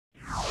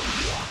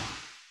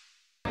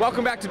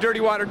Welcome back to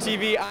Dirty Water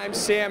TV. I'm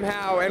Sam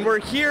Howe, and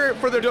we're here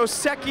for the Dos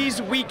Equis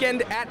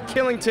Weekend at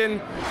Killington.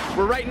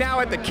 We're right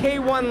now at the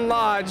K1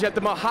 Lodge at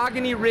the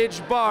Mahogany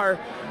Ridge Bar,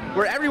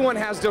 where everyone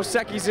has Dos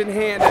Equis in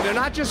hand, and they're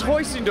not just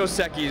hoisting Dos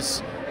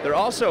Equis, they're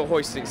also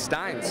hoisting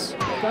steins.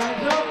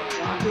 Steins up,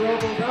 lock your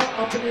elbows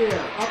up in the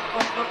air.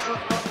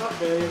 Up.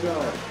 There you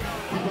go.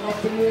 Keep them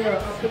up in the air,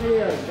 up in the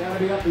air. You gotta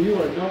be up,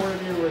 you are nowhere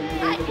near where you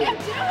need to be. You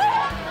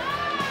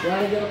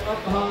gotta get them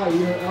up high,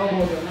 your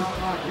elbows are not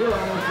locked. You're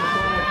almost in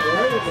front.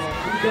 There you go.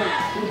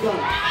 Keep done.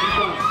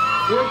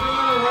 Here's the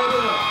line right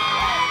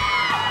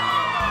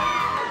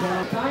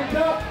there. Steins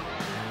up.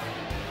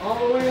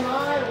 All the way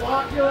high,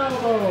 lock your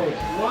elbows.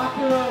 Lock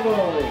your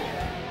elbows.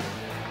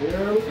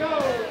 Here we go.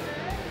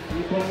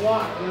 Keep them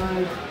locked,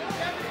 guys.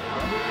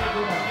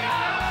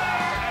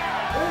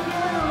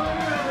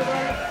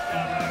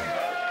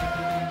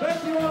 Thank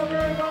you all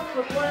very much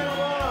for playing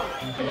along.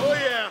 Oh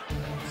yeah.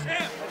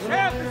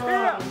 Champ is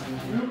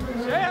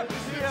here.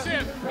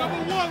 Champ,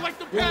 number one, like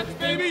the Pats,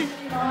 baby.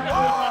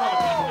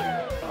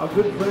 Our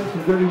good friends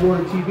from Dirty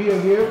Water TV are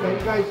here. Thank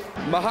you guys.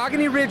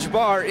 Mahogany Ridge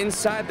Bar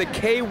inside the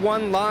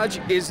K1 Lodge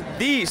is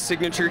the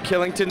signature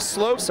Killington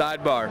slope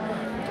sidebar,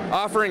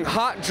 offering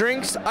hot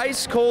drinks,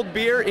 ice-cold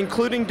beer,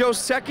 including Dos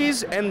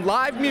Equis, and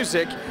live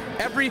music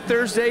every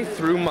Thursday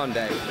through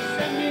Monday.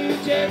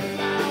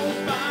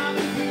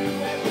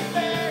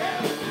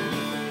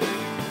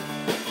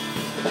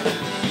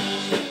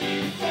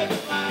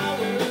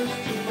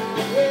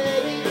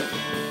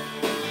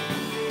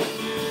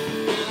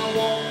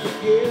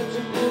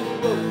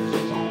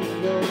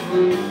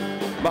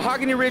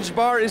 Mahogany Ridge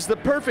Bar is the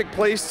perfect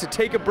place to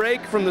take a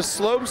break from the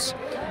slopes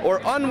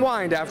or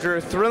unwind after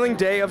a thrilling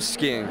day of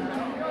skiing.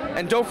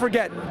 And don't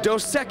forget,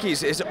 Dos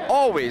Equis is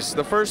always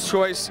the first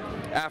choice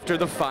after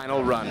the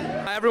final run.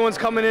 Everyone's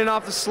coming in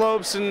off the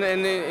slopes and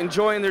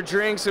enjoying their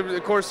drinks.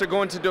 Of course, they're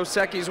going to Dos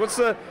Equis.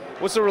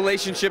 What's the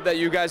relationship that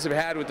you guys have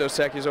had with Dos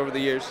Equis over the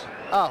years?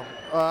 Oh,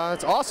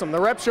 it's awesome.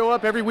 The reps show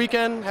up every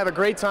weekend, have a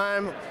great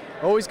time.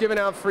 Always giving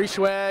out free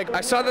swag.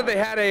 I saw that they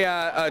had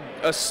a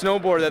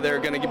snowboard that they're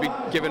going to be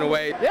giving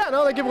away. Yeah,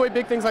 no, they give away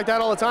big things like that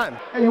all the time.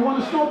 Hey, you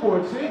want a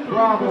snowboard, see?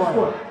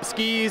 Bravo.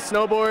 Skis,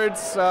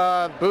 snowboards,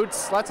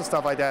 boots, lots of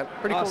stuff like that.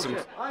 Pretty Awesome.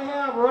 cool shit. I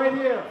have right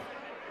here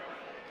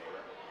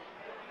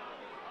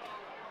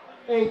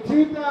a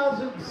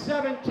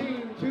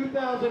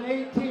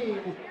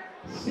 2017-2018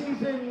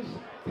 Seasons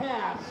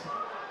Pass,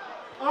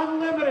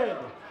 unlimited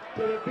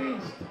to the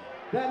beast.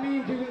 That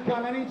means you can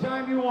come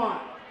anytime you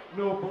want.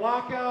 No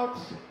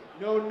blockouts,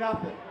 no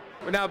nothing.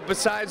 Now,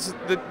 besides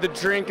the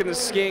drink and the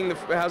skiing,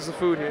 how's the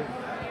food here?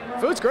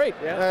 Food's great.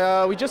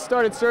 Yeah. We just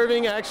started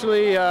serving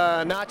actually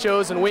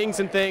nachos and wings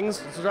and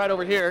things. This is right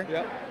over here.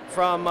 Yep.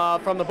 From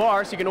the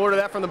bar, so you can order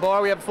that from the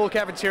bar. We have a full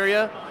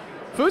cafeteria.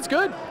 Food's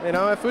good. You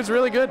know, food's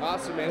really good.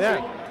 Awesome, man. Yeah.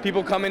 So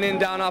people coming in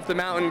down off the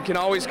mountain can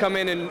always come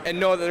in and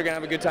know that they're gonna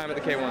have a good time at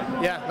the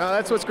K1. Yeah, no,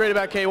 that's what's great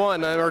about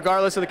K1.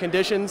 Regardless of the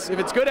conditions, if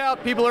it's good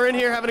out, people are in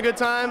here having a good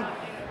time.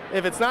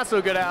 If it's not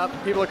so good out,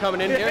 people are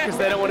coming in here because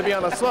they don't want to be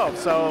on the slope.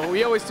 So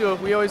we always do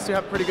have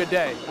a pretty good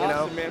day, you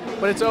know. Awesome, man.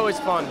 But it's always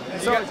fun.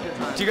 It's always a good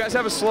time. Do you guys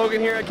have a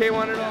slogan here at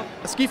K1 at all?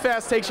 Ski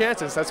fast, take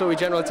chances. That's what we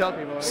generally tell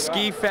people.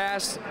 Ski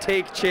fast,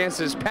 take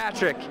chances.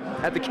 Patrick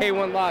at the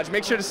K1 Lodge.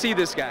 Make sure to see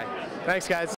this guy. Thanks, guys.